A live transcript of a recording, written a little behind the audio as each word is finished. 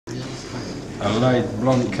a light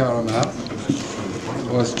blonde caramel.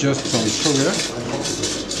 It was just some sugar.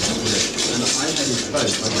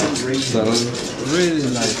 It's a really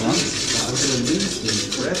light one.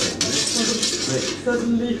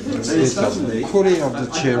 It's a cooling of the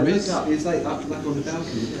cherries.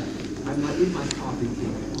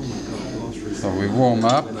 So we warm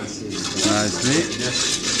up nicely.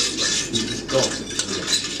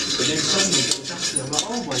 But then suddenly I'm like,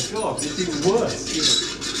 oh my god, it's even worse.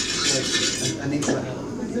 And he's like,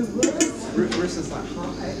 Marissa's like,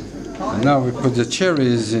 hi. Now we put the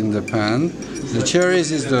cherries in the pan. The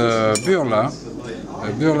cherries is the Burla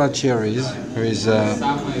cherries, which is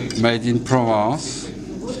made in Provence,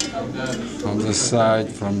 on the side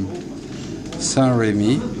from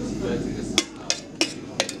Saint-Rémy.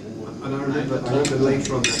 And I remember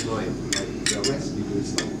later on that night, like, the recipe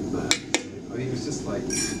was like mad. I mean, it was just like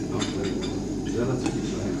unbelievable.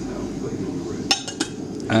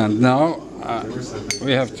 And now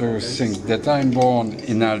we have to think that I'm born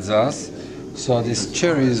in Alsace, so these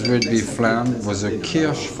cherries will be flamed with a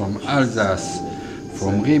kirsch from Alsace,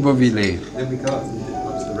 from Ribeauvillé. Then we go up to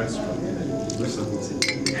the restaurant.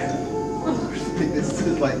 This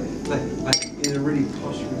is like in a really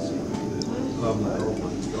posh restaurant. I'm like, oh my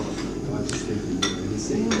god, I'm just thinking in the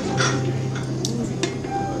city.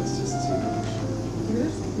 It's just too much.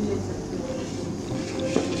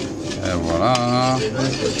 And voila,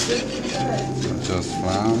 just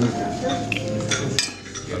flamed.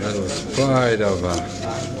 A little spide of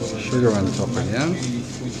sugar on top again.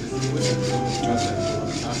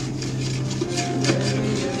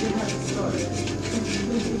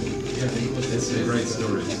 It's a great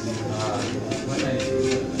story.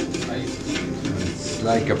 It's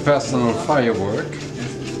like a personal firework.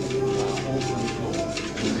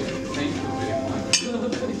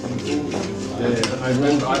 Yeah, I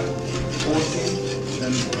remember I 14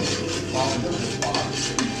 and it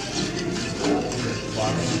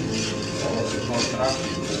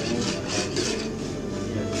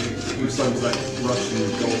was like Russian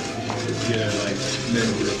golf, like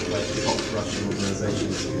member of like top Russian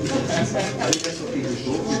organisations. I think that's what people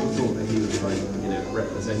thought. People thought that he was like,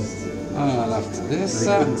 representative. And after this,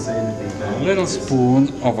 They couldn't say anything bad. a little spoon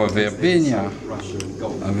of a verbena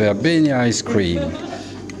ice cream.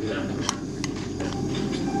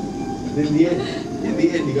 In the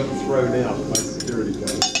end, he got thrown out by security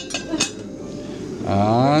guards.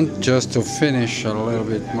 And just to finish a little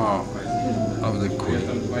bit more of the cream.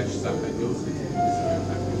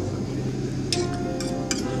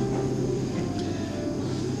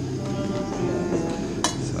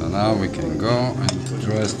 So now we can go and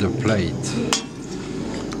dress the plate.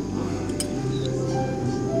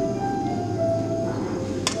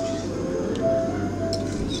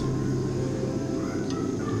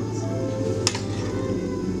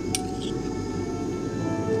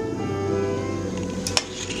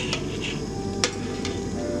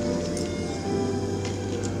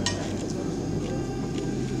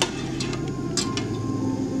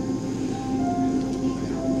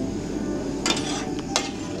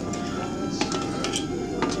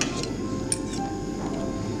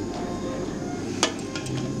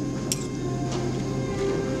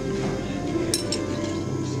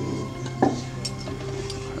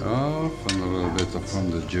 And a little bit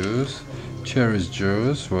from the juice. Cherry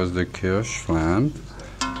juice was the kirsch flamed.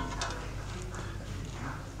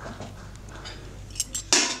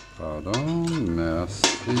 Pardon,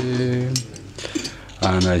 merci.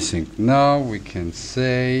 And I think now we can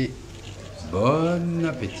say bon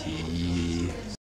appétit.